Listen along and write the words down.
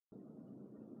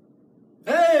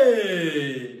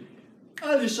Hey!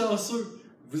 Ah, les chanceux!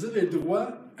 Vous avez le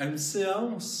droit à une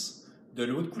séance de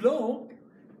loi de Coulomb.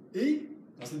 Et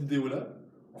dans cette vidéo-là,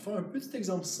 on va faire un petit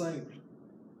exemple simple.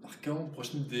 Par contre,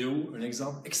 prochaine vidéo, un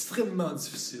exemple extrêmement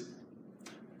difficile.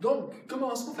 Donc,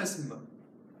 commençons facilement.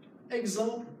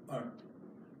 Exemple 1.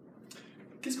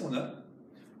 Qu'est-ce qu'on a?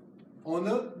 On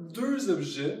a deux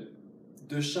objets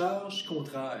de charge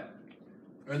contraire.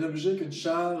 Un objet qui a une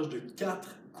charge de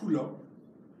 4 coulombs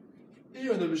et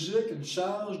un objet qui a une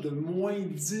charge de moins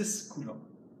 10 coulombs.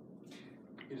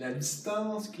 Et la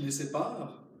distance qui les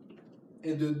sépare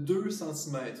est de 2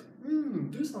 cm.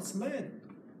 2 cm?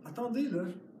 Attendez, là.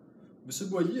 M.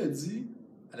 Boyer a dit,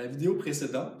 à la vidéo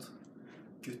précédente,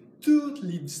 que toutes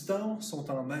les distances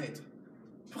sont en mètres.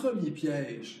 Premier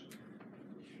piège.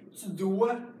 Tu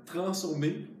dois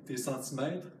transformer tes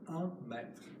centimètres en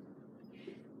mètres.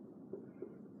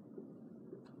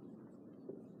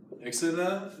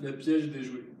 Excellent, le piège est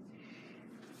déjoué.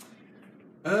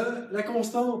 La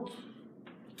constante,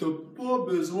 tu n'as pas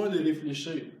besoin de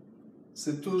réfléchir.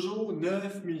 C'est toujours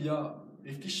 9 milliards.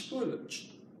 Réfléchis pas, là.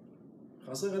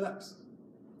 Prends ça, relax.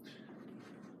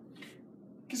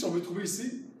 Qu'est-ce qu'on veut trouver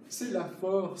ici? C'est la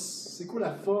force. C'est quoi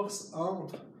la force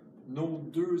entre nos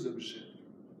deux objets?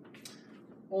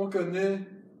 On connaît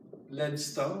la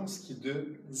distance qui est de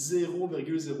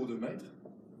 0,02 mètres.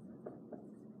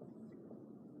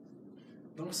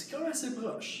 Donc, c'est quand même assez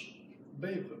proche.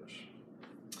 Bien proche.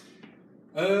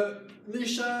 Les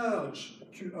charges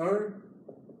Q1,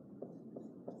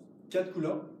 4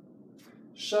 coulombs.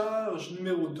 Charge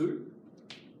numéro 2,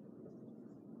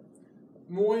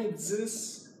 moins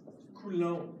 10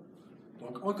 coulombs.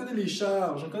 Donc, on connaît les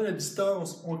charges, on connaît la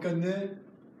distance, on connaît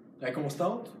la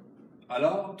constante.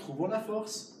 Alors, trouvons la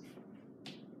force.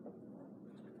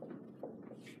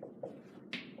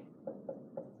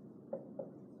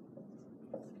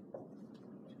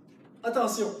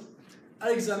 Attention, à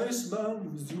l'examen, souvent,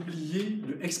 vous oubliez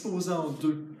le exposant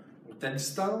 2. Donc, ta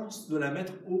distance, tu dois la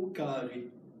mettre au carré.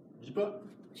 N'oublie pas.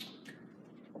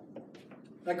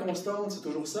 La constante, c'est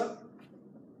toujours ça.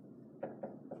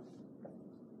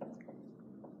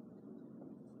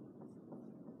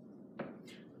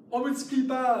 On multiplie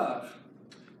par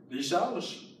les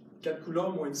charges, 4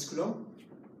 coulombs moins 10 coulombs.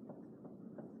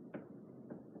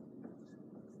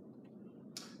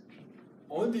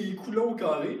 On a des coulombs au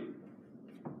carré.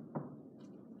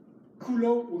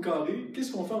 Coulomb au carré,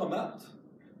 qu'est-ce qu'on fait en maths?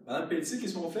 Madame Pelletier,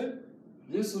 qu'est-ce qu'on fait?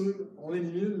 Bien sûr, on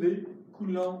élimine les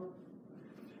coulombs.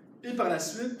 Et par la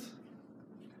suite,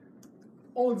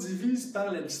 on divise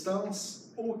par la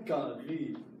distance au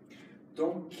carré.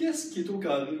 Donc, qu'est-ce qui est au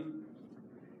carré?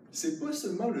 C'est pas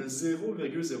seulement le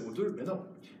 0,02, mais non,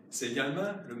 c'est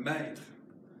également le mètre.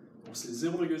 Donc, c'est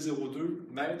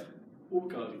 0,02 mètres au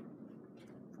carré.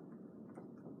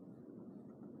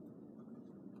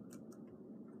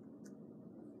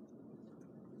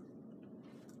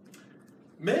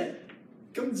 Mais,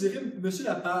 comme dirait M.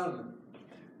 Lapalme,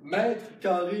 mètre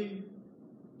carré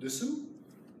dessous,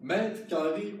 mètre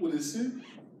carré au-dessus,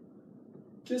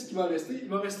 qu'est-ce qui va rester? Il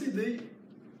va rester des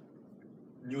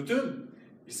newtons.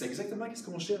 Et c'est exactement ce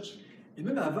qu'on cherche. Et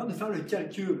même avant de faire le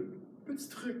calcul, petit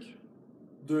truc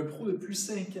d'un pro depuis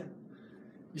 5 ans.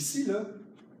 Ici, là,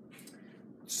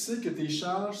 tu sais que tes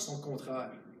charges sont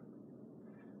contraires.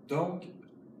 Donc,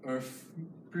 un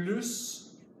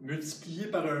plus multiplié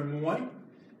par un moins,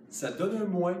 ça donne un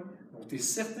moins. Donc, tu es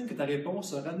certain que ta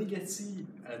réponse sera négative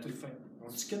à la toute fin.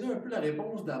 Donc, tu connais un peu la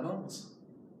réponse d'avance.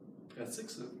 Pratique,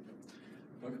 ça.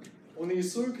 Donc, on est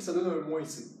sûr que ça donne un moins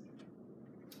ici.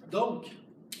 Donc,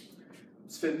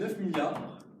 tu fais 9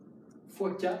 milliards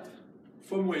fois 4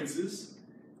 fois moins 10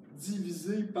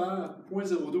 divisé par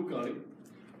 0,02 au carré.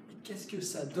 Qu'est-ce que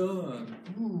ça donne?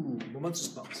 Moment de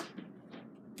suspense.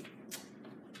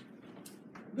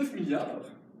 9 milliards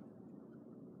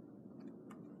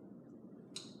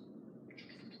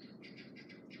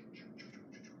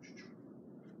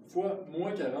fois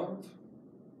moins 40.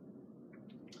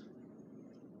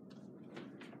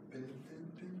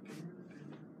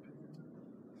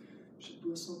 J'ai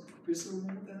pas ça pour couper ça au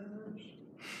montage.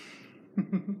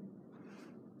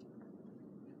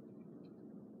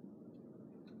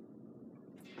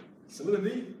 Ça va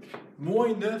donner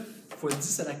moins 9 fois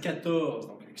 10 à la 14.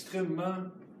 Donc extrêmement,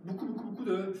 beaucoup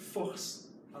de force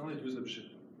dans les deux objets.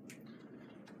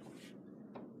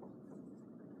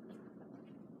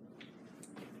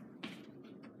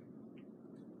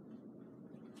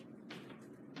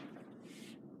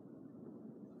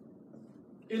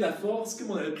 Et la force,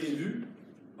 comme on avait prévu,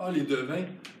 les devins,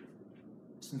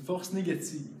 c'est une force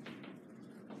négative.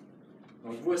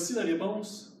 Donc voici la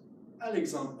réponse à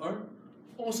l'exemple 1.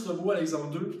 On se revoit à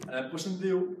l'exemple 2 à la prochaine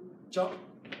vidéo. Ciao!